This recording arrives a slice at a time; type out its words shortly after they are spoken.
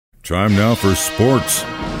Time now for sports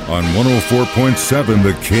on 104.7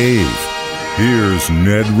 The Cave. Here's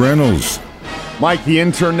Ned Reynolds. Mike The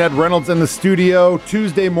Intern, Ned Reynolds in the studio.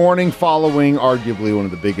 Tuesday morning following arguably one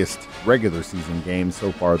of the biggest regular season games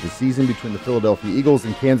so far this season between the Philadelphia Eagles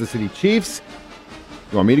and Kansas City Chiefs.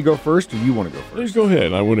 You want me to go first or you want to go first? Please go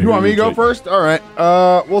ahead. I want to. You want me to go first? All right.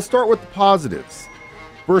 We'll start with the positives.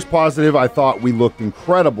 First positive, I thought we looked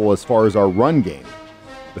incredible as far as our run game.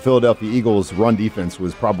 The Philadelphia Eagles' run defense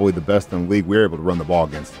was probably the best in the league. We were able to run the ball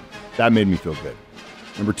against them. That made me feel good.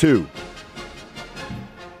 Number two,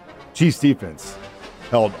 Chiefs defense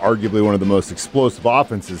held arguably one of the most explosive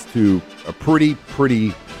offenses to a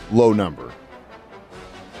pretty low number.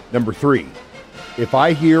 Number three, if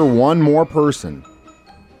I hear one more person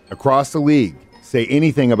across the league say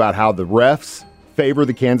anything about how the refs favor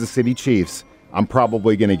the Kansas City Chiefs, I'm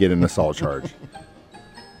probably going to get an assault charge.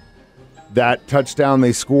 That touchdown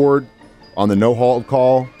they scored on the no-hold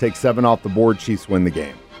call, take 7 off the board, Chiefs win the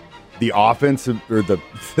game. The offensive or the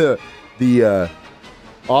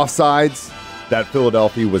offsides, that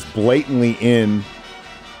Philadelphia was blatantly in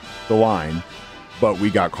the line, but we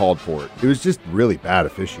got called for it. It was just really bad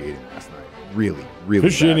officiating last night. Really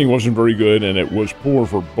Officiating bad. wasn't very good, and it was poor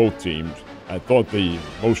for both teams. I thought the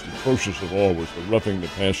most atrocious of all was the roughing the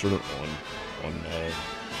passer on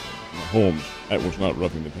Mahomes. That was not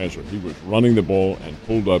roughing the passer. He was running the ball and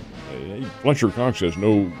pulled up. Fletcher Cox has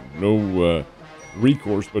no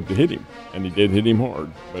recourse but to hit him, and he did hit him hard,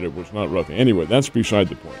 but it was not roughing. Anyway, that's beside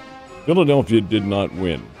the point. Philadelphia did not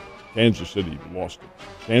win. Kansas City lost it.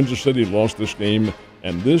 Kansas City lost this game,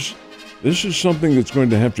 and this is something that's going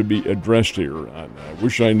to have to be addressed here. I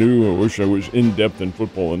wish I knew. I wish I was in-depth in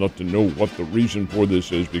football enough to know what the reason for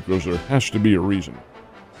this is, because there has to be a reason.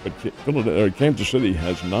 But Kansas City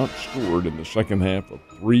has not scored in the second half of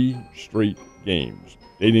 3 straight games,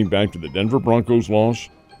 dating back to the Denver Broncos loss,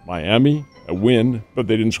 Miami, a win, but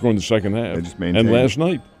they didn't score in the second half. They just maintained. And last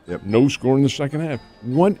night, Yep. no score in the second half.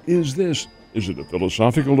 What is this? Is it a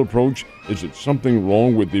philosophical approach? Is it something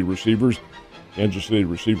wrong with the receivers? Kansas City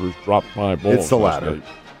receivers dropped 5 balls. It's the last latter. night,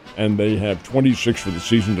 and they have 26 for the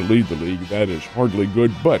season to lead the league. That is hardly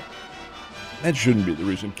good, but that shouldn't be the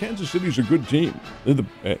reason. Kansas City's a good team.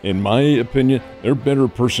 In my opinion, they're better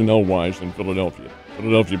personnel-wise than Philadelphia.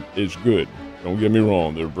 Philadelphia is good. Don't get me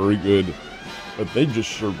wrong. They're very good, but they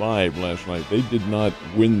just survived last night. They did not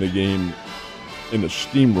win the game in a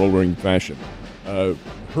steamrolling fashion.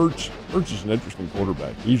 Hurts is an interesting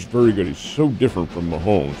quarterback. He's very good. He's so different from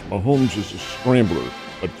Mahomes. Mahomes is a scrambler,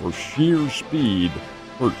 but for sheer speed,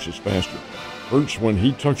 Hurts is faster. Hurts, when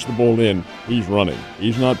he tucks the ball in, he's running.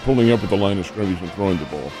 He's not pulling up at the line of scrimmage and throwing the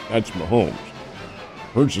ball. That's Mahomes.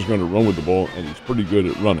 Hurts is going to run with the ball, and he's pretty good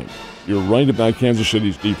at running. You're right about Kansas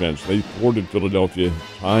City's defense. They thwarted Philadelphia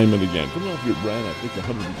time and again. Philadelphia ran, I think,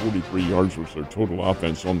 143 yards was their total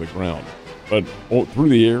offense on the ground. But through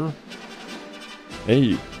the air,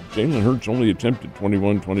 hey, Jalen Hurts only attempted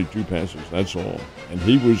 22 passes. That's all. And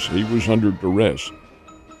he was under duress.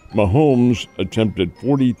 Mahomes attempted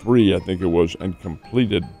 43, I think it was, and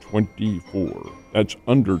completed 24. That's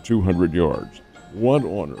under 200 yards. What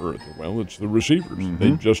on earth? Well, it's the receivers. Mm-hmm.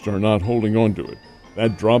 They just are not holding on to it.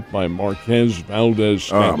 That drop by Marquez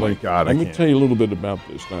Valdez-Scantling. Oh, my God, I'm going to tell you a little bit about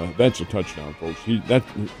this. Now, that's a touchdown, folks.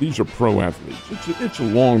 These are pro athletes. It's a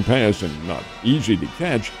long pass and not easy to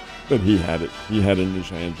catch, but he had it. He had it in his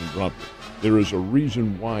hands and dropped it. There is a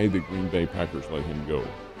reason why the Green Bay Packers let him go.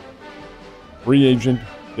 Free agent,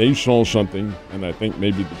 they saw something, and I think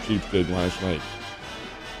maybe the Chiefs did last night.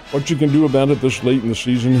 What you can do about it this late in the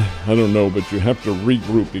season, I don't know, but you have to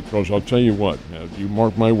regroup, because I'll tell you what, now, you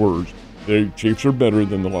mark my words, the Chiefs are better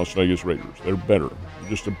than the Las Vegas Raiders. They're better,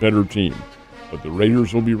 just a better team. But the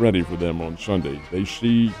Raiders will be ready for them on Sunday. They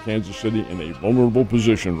see Kansas City in a vulnerable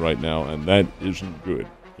position right now, and that isn't good.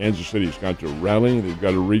 Kansas City's got to rally. They've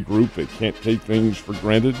got to regroup. They can't take things for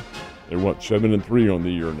granted. They're, 7-3 on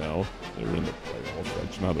the year now. They're in the playoffs.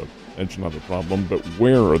 That's not a problem. But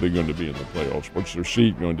where are they going to be in the playoffs? What's their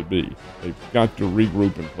seed going to be? They've got to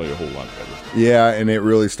regroup and play a whole lot better. Yeah, and it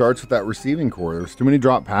really starts with that receiving core. There's too many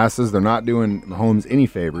drop passes. They're not doing Mahomes any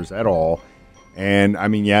favors at all. And, I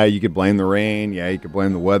mean, yeah, you could blame the rain. Yeah, you could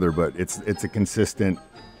blame the weather. But it's a consistent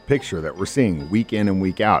picture that we're seeing week in and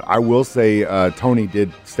week out. I will say Tony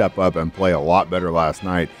did step up and play a lot better last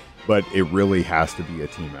night. But it really has to be a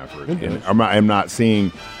team effort. And I'm not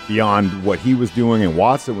seeing beyond what he was doing and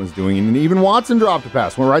Watson was doing. And even Watson dropped a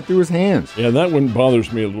pass, went right through his hands. Yeah, that one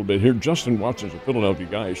bothers me a little bit here. Justin Watson's a Philadelphia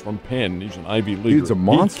guy. He's from Penn. He's an Ivy Leaguer. He's a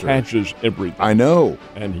monster. He catches everything. I know.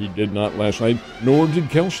 And he did not last night, nor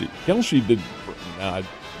did Kelsey. Kelsey did.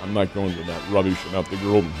 I'm not going to that rubbish about the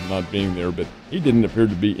girl not being there, but he didn't appear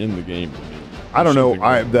to be in the game. I don't know.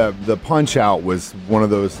 The punch out was one of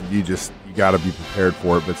those you got to be prepared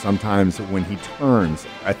for it. But sometimes when he turns,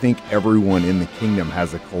 I think everyone in the kingdom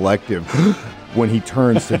has a collective when he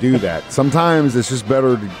turns to do that. Sometimes it's just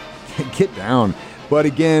better to get down. But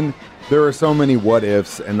again, there are so many what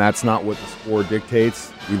ifs, and that's not what the score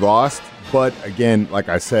dictates. We lost. But again, like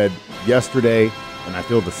I said yesterday, and I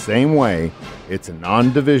feel the same way, it's a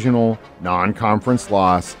non-divisional, non-conference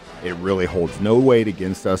loss. It really holds no weight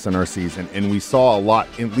against us in our season. And we saw a lot,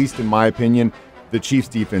 at least in my opinion, the Chiefs'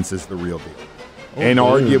 defense is the real deal. And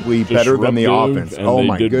arguably better than the offense. Oh,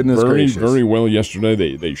 my goodness gracious. Very well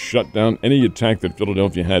yesterday. They shut down any attack that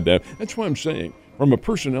Philadelphia had to have. That's why I'm saying, from a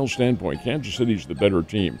personnel standpoint, Kansas City's the better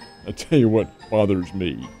team. I'll tell you what bothers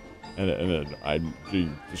me, and I'm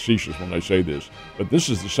being facetious when I say this, but this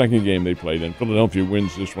is the second game they played, and Philadelphia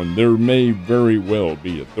wins this one. There may very well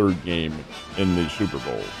be a third game in the Super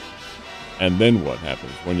Bowl. And then what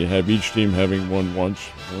happens? When you have each team having won once,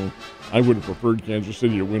 well, I would have preferred Kansas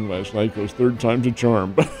City to win last night because third time's a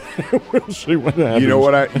charm. But we'll see what happens. You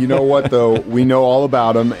know what though? We know all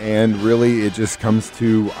about them, and really it just comes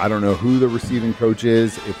to, I don't know who the receiving coach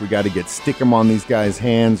is, if we got to stick them on these guys'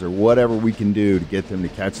 hands or whatever we can do to get them to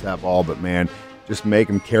catch that ball. But, man, just make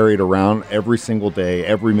them carry it around every single day,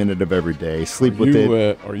 every minute of every day. Sleep with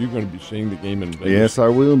it. Are you going to be seeing the game in Vegas? Yes, I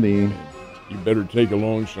will be. You better take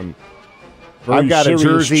along some I've got a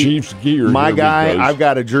jersey. Chiefs gear. My guy, I've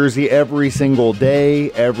got a jersey every single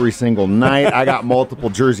day, every single night. I got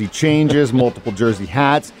multiple jersey changes, multiple jersey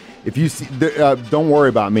hats. If you see, don't worry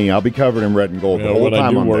about me. I'll be covered in red and gold the whole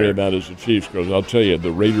time. What I do worry about is the Chiefs, because I'll tell you,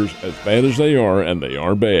 the Raiders, as bad as they are, and they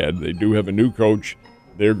are bad, they do have a new coach.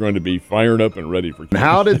 They're going to be fired up and ready for.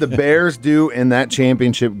 How did the Bears do in that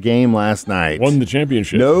championship game last night? Won the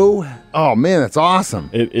championship. No? Oh, man, that's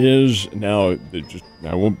awesome. It is. Now,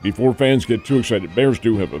 before fans get too excited, Bears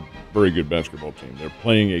do have a very good basketball team. They're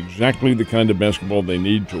playing exactly the kind of basketball they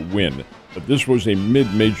need to win. But this was a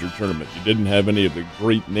mid-major tournament. You didn't have any of the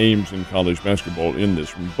great names in college basketball in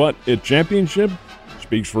this one. But a championship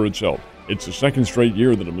speaks for itself. It's the second straight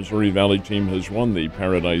year that a Missouri Valley team has won the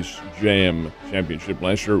Paradise Jam Championship.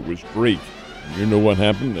 Last year it was Drake. And you know what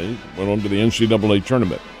happened? They went on to the NCAA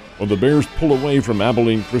tournament. Well, the Bears pull away from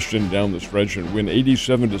Abilene Christian down the stretch and win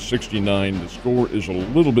 87-69. The score is a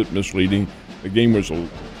little bit misleading. The game was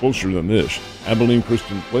closer than this. Abilene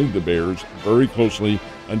Christian played the Bears very closely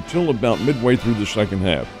until about midway through the second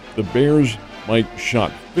half. The Bears, Mike,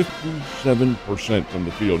 shot 57% from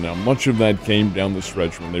the field. Now, much of that came down the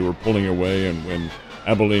stretch when they were pulling away and when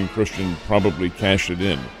Abilene Christian probably cashed it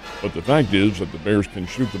in. But the fact is that the Bears can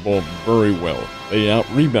shoot the ball very well. They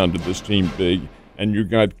out-rebounded this team big, and you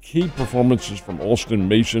got key performances from Alston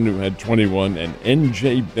Mason, who had 21, and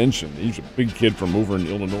N.J. Benson. He's a big kid from over in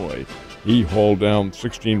Illinois. He hauled down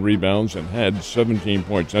 16 rebounds and had 17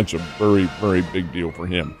 points. That's a very, very big deal for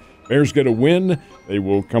him. Bears get a win. They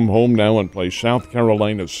will come home now and play South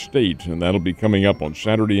Carolina State, and that'll be coming up on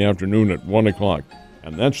Saturday afternoon at 1 o'clock.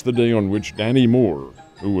 And that's the day on which Danny Moore,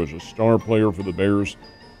 who was a star player for the Bears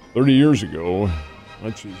 30 years ago,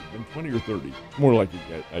 let's see, it's been 20 or 30. It's more like,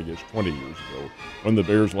 I guess, 20 years ago, when the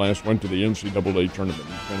Bears last went to the NCAA tournament.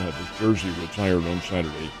 He's going to have his jersey retired on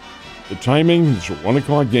Saturday. The timing, it's a 1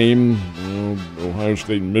 o'clock game. Ohio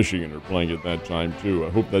State and Michigan are playing at that time, too. I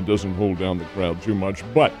hope that doesn't hold down the crowd too much.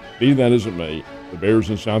 But be that as it may, the Bears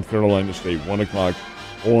in South Carolina State, 1 o'clock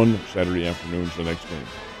on Saturday afternoon's the next game.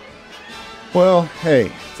 Well,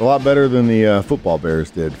 hey, it's a lot better than the football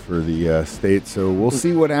Bears did for the state, so we'll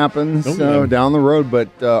see what happens down the road. But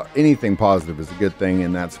anything positive is a good thing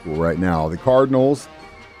in that school right now. The Cardinals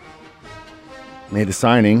made a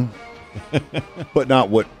signing, but not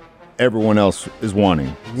what everyone else is wanting.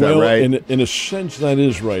 Is that right? In a sense, that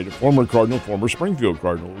is right. A former Cardinal, former Springfield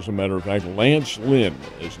Cardinal, as a matter of fact. Lance Lynn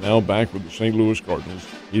is now back with the St. Louis Cardinals.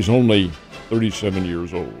 He's only 37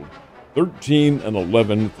 years old.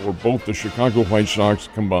 13-11 for both the Chicago White Sox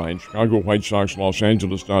combined. Chicago White Sox, Los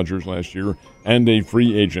Angeles Dodgers last year, and a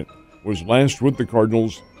free agent. Was last with the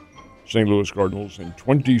Cardinals, St. Louis Cardinals, in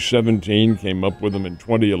 2017, came up with them in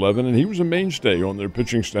 2011, and he was a mainstay on their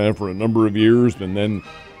pitching staff for a number of years, and then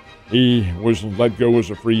he was let go as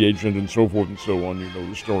a free agent and so forth and so on. You know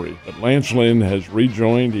the story. But Lance Lynn has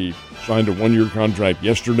rejoined. He signed a one-year contract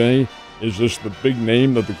yesterday. Is this the big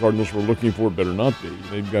name that the Cardinals were looking for? Better not be.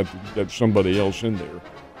 They've got to get somebody else in there.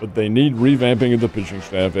 But they need revamping of the pitching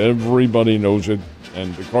staff. Everybody knows it,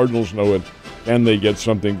 and the Cardinals know it. Can they get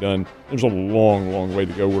something done? There's a long, long way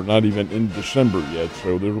to go. We're not even in December yet,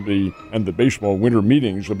 so there will be, and the baseball winter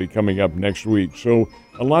meetings will be coming up next week. So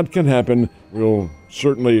a lot can happen. We'll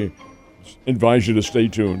certainly advise you to stay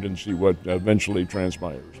tuned and see what eventually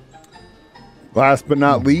transpires. Last but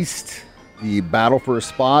not least, the battle for a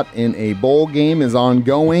spot in a bowl game is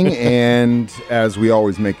ongoing, and as we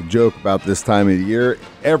always make a joke about this time of the year,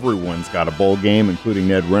 everyone's got a bowl game, including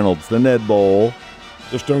Ned Reynolds, the Ned Bowl.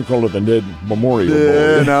 Just don't call it the Ned Memorial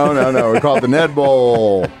Bowl. No. We call it the Ned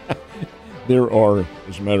Bowl. There are,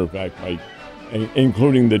 as a matter of fact, Mike,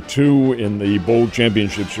 including the 2 in the Bowl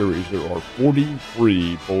Championship Series, there are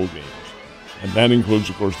 43 bowl games. And that includes,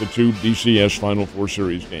 of course, the 2 BCS Final Four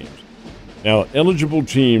Series games. Now, eligible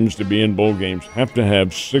teams to be in bowl games have to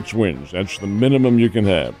have 6 wins. That's the minimum you can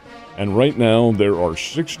have. And right now, there are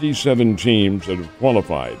 67 teams that have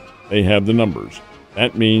qualified. They have the numbers.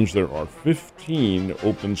 That means there are 15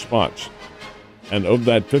 open spots. And of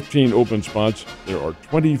that 15 open spots, there are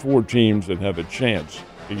 24 teams that have a chance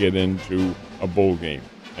to get into a bowl game.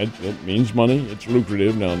 It means money. It's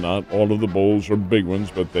lucrative. Now, not all of the bowls are big ones,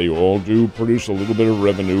 but they all do produce a little bit of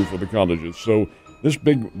revenue for the colleges. So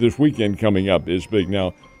this weekend coming up is big.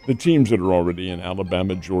 Now, the teams that are already in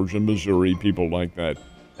Alabama, Georgia, Missouri, people like that,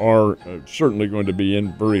 are certainly going to be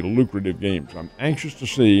in very lucrative games. I'm anxious to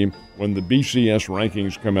see when the BCS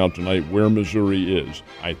rankings come out tonight where Missouri is.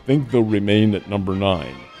 I think they'll remain at number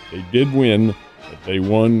 9. They did win, but they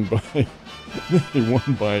won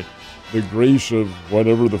by the grace of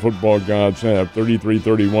whatever the football gods have,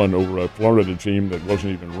 33-31 over a Florida team that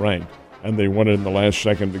wasn't even ranked, and they won it in the last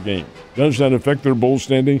second of the game. Does that affect their bowl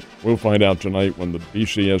standing? We'll find out tonight when the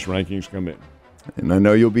BCS rankings come in. And I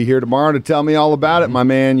know you'll be here tomorrow to tell me all about it, my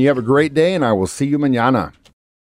man. You have a great day, and I will see you mañana.